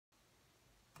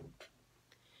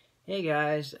Hey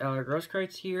guys, Alec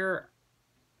here,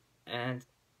 and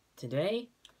today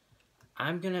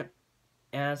I'm gonna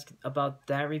ask about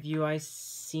that review I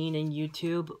seen in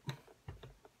YouTube.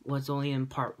 Was only in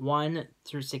part 1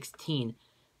 through 16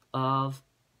 of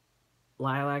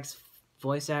Lilac's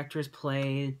voice actress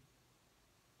played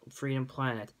Freedom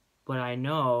Planet, but I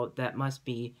know that must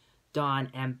be Dawn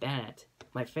and Bennett,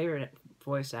 my favorite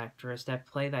voice actress that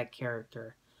played that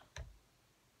character.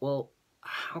 Well,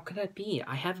 how could that be?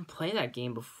 I haven't played that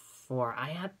game before. I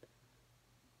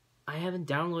haven't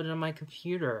downloaded on my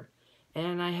computer,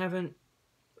 and I haven't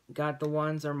got the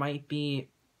ones there might be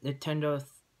Nintendo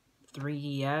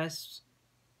 3DS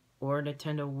or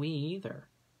Nintendo Wii either.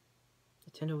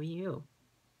 Nintendo Wii U.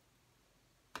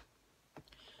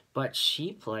 But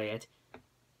she played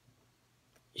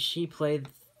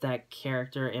that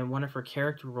character, and one of her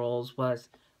character roles was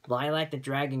Lilac the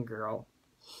Dragon Girl.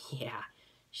 Yeah,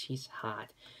 she's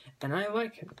hot. And I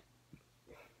like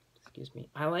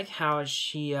how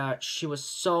she was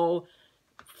so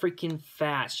freaking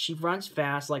fast. She runs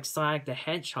fast like Sonic the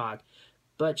Hedgehog,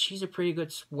 but she's a pretty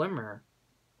good swimmer.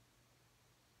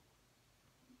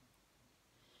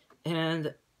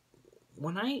 And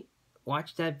when I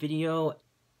watched that video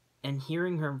and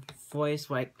hearing her voice,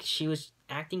 like, she was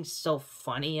acting so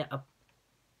funny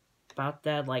about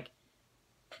that, like,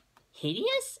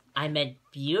 hideous? I meant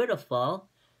beautiful.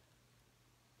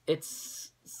 It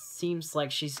seems like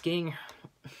she's getting,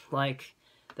 like,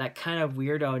 that kind of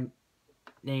weirdo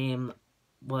name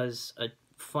was a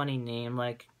funny name,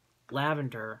 like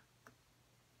Lavender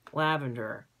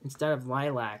instead of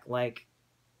Lilac. Like,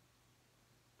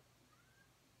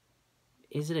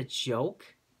 is it a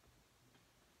joke?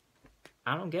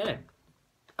 I don't get it.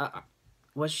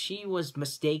 Was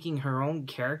mistaking her own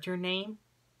character name?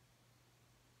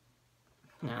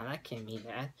 No, that can't mean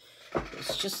that.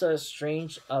 It's just a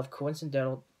strange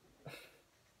coincidental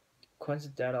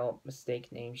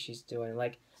mistake name she's doing.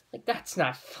 Like that's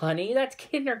not funny. That's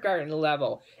kindergarten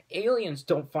level. Aliens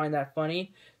don't find that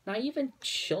funny. Not even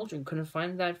children couldn't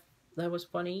find that was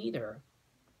funny either.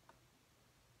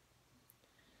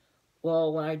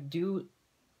 Well, what I do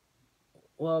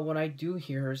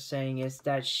hear her saying is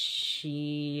that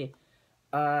she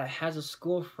has a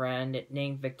school friend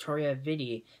named Victoria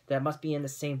Vitti that must be in the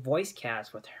same voice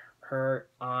cast with her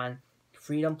on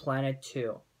Freedom Planet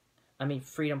 2. I mean,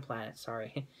 Freedom Planet,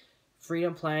 sorry.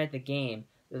 Freedom Planet the game.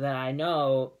 That I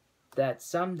know that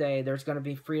someday there's going to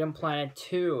be Freedom Planet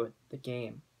 2, the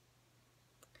game.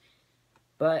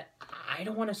 But I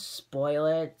don't want to spoil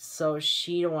it, so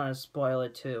she don't want to spoil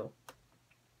it too.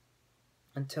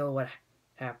 Until what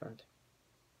happened.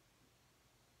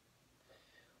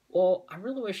 Well, I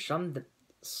really wish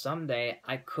someday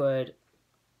I could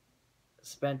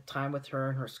spend time with her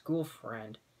and her school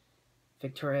friend,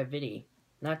 Victoria Vitti.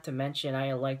 Not to mention,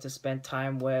 I like to spend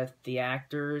time with the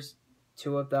actors.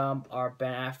 Two of them are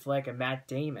Ben Affleck and Matt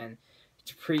Damon.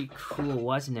 It's pretty cool,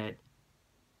 wasn't it?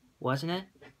 Wasn't it?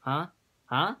 Huh?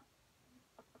 Huh?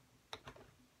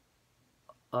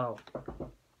 Oh.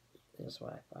 This is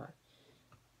what I thought.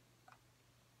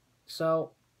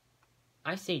 So,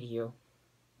 I say to you,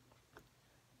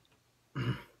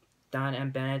 Don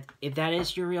M. Bennett, if that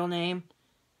is your real name,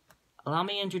 allow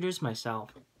me to introduce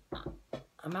myself.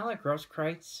 I'm Alec,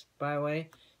 by the way,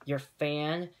 your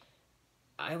fan.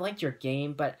 I liked your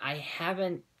game, but I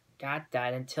haven't got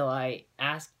that until I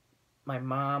asked my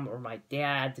mom or my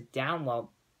dad to download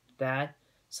that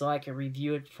so I can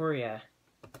review it for you. I'm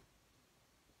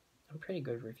a pretty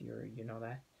good reviewer, you know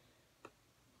that.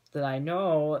 That I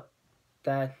know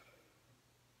that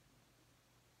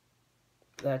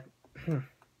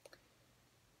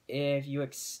if you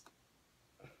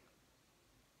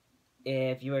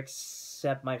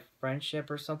accept my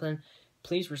friendship or something,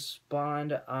 please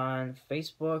respond on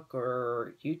Facebook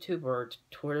or YouTube or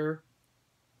Twitter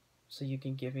so you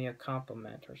can give me a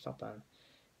compliment or something.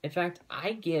 In fact,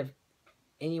 I give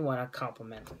anyone a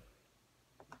compliment.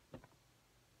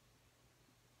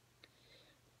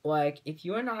 Like, if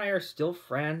you and I are still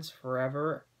friends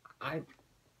forever, I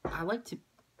like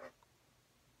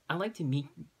to meet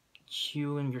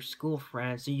you and your school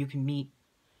friends so you can meet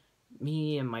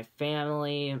me and my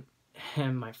family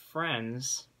and my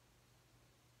friends.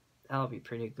 That would be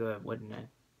pretty good, wouldn't it?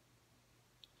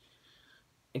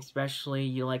 Especially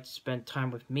you like to spend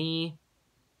time with me.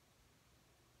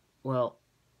 Well,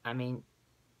 I mean,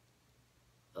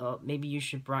 maybe you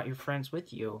should brought your friends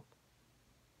with you.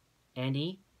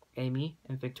 Andy, Amy,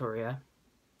 and Victoria.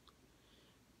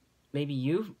 Maybe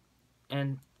you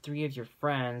and 3 of your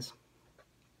friends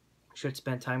should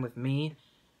spend time with me,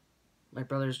 my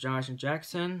brothers Josh and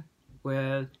Jackson,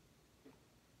 with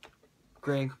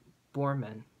Greg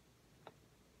Borman,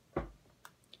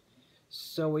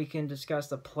 so we can discuss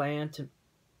the plan to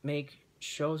make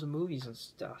shows and movies and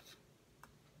stuff.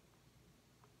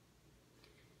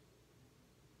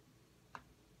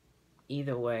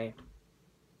 Either way,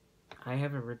 I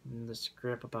haven't written the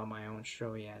script about my own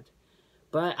show yet,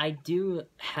 but I do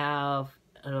have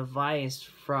an advice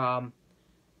from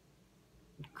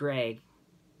Greg,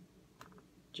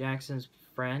 Jackson's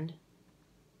friend.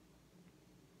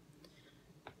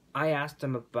 I asked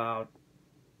him about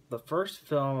the first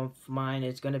film of mine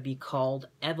is going to be called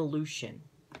Evolution.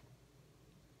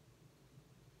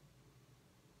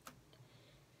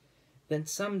 Then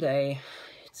someday,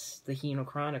 it's the Hino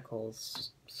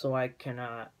Chronicles, so I can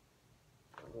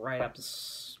write up the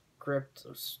script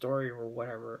or story or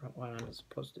whatever what I'm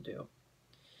supposed to do.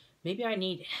 Maybe I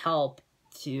need help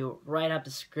to write up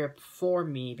the script for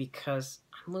me because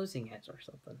I'm losing it or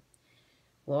something.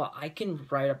 Well, I can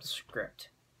write up the script.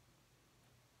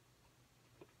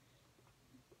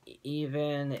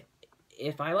 Even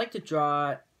if I like to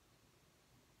draw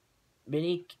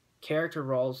mini character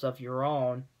roles of your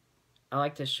own, I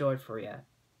like to show it for you.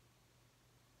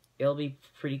 It'll be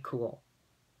pretty cool,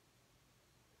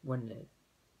 wouldn't it?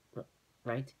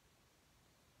 Right?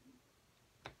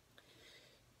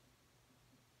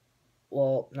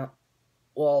 Well, no.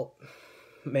 Well,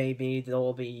 maybe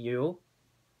there'll be you,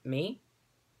 me,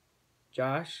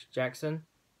 Josh, Jackson,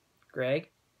 Greg,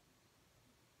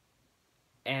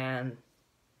 and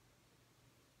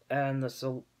the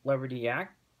celebrity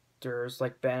actors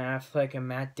like Ben Affleck and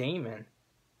Matt Damon.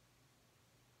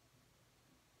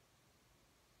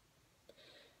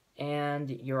 And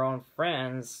your own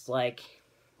friends like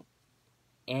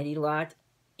Andy Lott,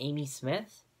 Amy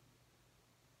Smith,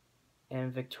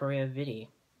 and Victoria Vitti.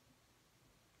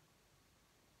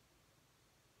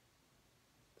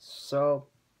 So,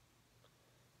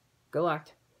 good luck.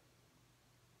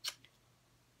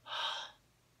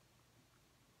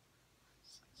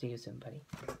 See you soon, buddy.